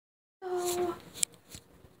So,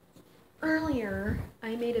 earlier,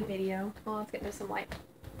 I made a video. Well, let's get into some light.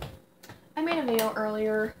 I made a video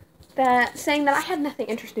earlier saying that I had nothing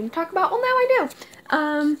interesting to talk about. Well, now I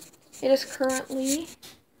do. It is currently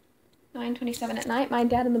 9:27 at night. My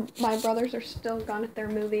dad and my brothers are still gone at their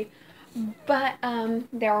movie. But,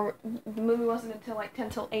 the movie wasn't until, like, 10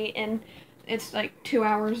 till 8, and it's, like, 2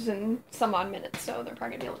 hours and some odd minutes, so they're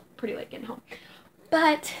probably gonna be pretty late getting home.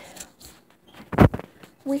 But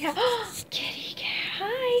we have kitty cat.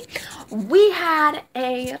 Hi. We had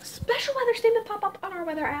a special weather statement pop up on our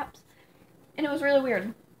weather apps, and it was really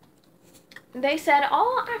weird. They said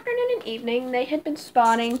all afternoon and evening they had been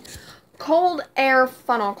spotting cold air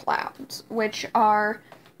funnel clouds, which are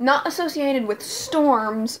not associated with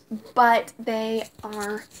storms, but they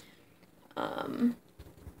are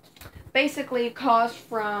basically caused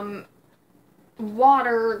from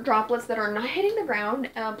water droplets that are not hitting the ground,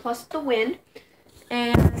 plus the wind,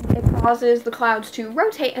 and it causes the clouds to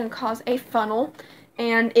rotate and cause a funnel,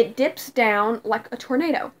 and it dips down like a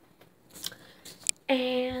tornado.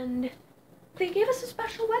 And they gave us a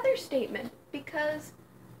special weather statement because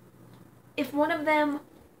if one of them,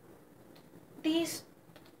 these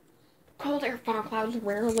cold air funnel clouds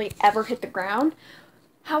rarely ever hit the ground.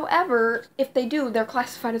 However, if they do, they're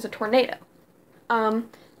classified as a tornado.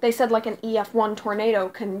 They said like an EF1 tornado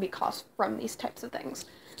can be caused from these types of things,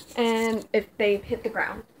 and if they hit the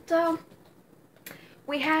ground. So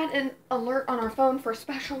we had an alert on our phone for a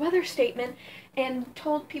special weather statement and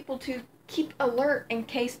told people to keep alert in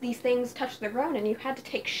case these things touch the ground, and you had to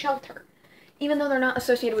take shelter, even though they're not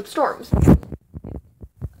associated with storms.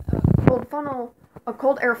 A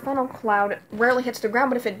cold air funnel cloud rarely hits the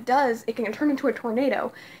ground, but if it does, it can turn into a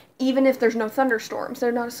tornado, even if there's no thunderstorms.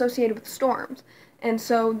 They're not associated with storms. And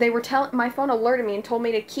so they were my phone alerted me and told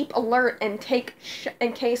me to keep alert and take,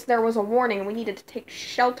 in case there was a warning and we needed to take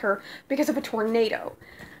shelter because of a tornado.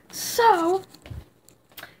 So,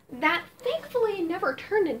 that thankfully never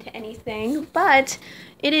turned into anything, but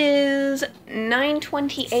it is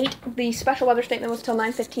 9:28. The special weather statement was till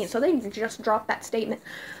 9:15, so they just dropped that statement.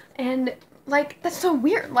 And, like, that's so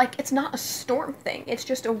weird. Like, it's not a storm thing. It's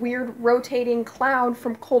just a weird rotating cloud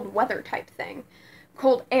from cold weather type thing.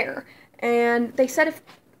 Cold air. And they said if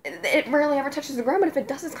it rarely ever touches the ground, but if it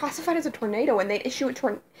does, it's classified as a tornado, and they'd issue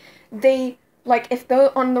on the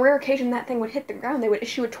rare occasion that thing would hit the ground, they would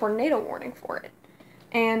issue a tornado warning for it.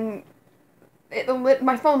 And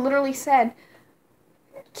my phone literally said,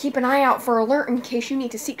 keep an eye out for alert in case you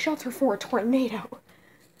need to seek shelter for a tornado.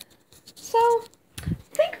 So,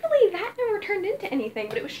 thankfully that never turned into anything,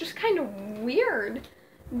 but it was just kind of weird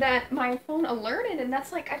that my phone alerted, and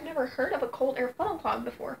that's like, I've never heard of a cold air funnel cloud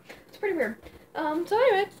before. It's pretty weird. So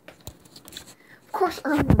anyway, of course,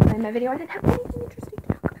 earlier in my video, I didn't have anything interesting to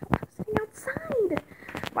talk about. I was sitting outside.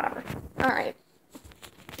 Whatever. Alright.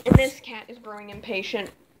 And this cat is growing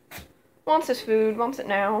impatient. Wants his food, wants it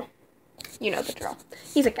now. You know the drill.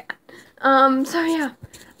 He's a cat. So yeah,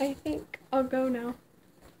 I think I'll go now.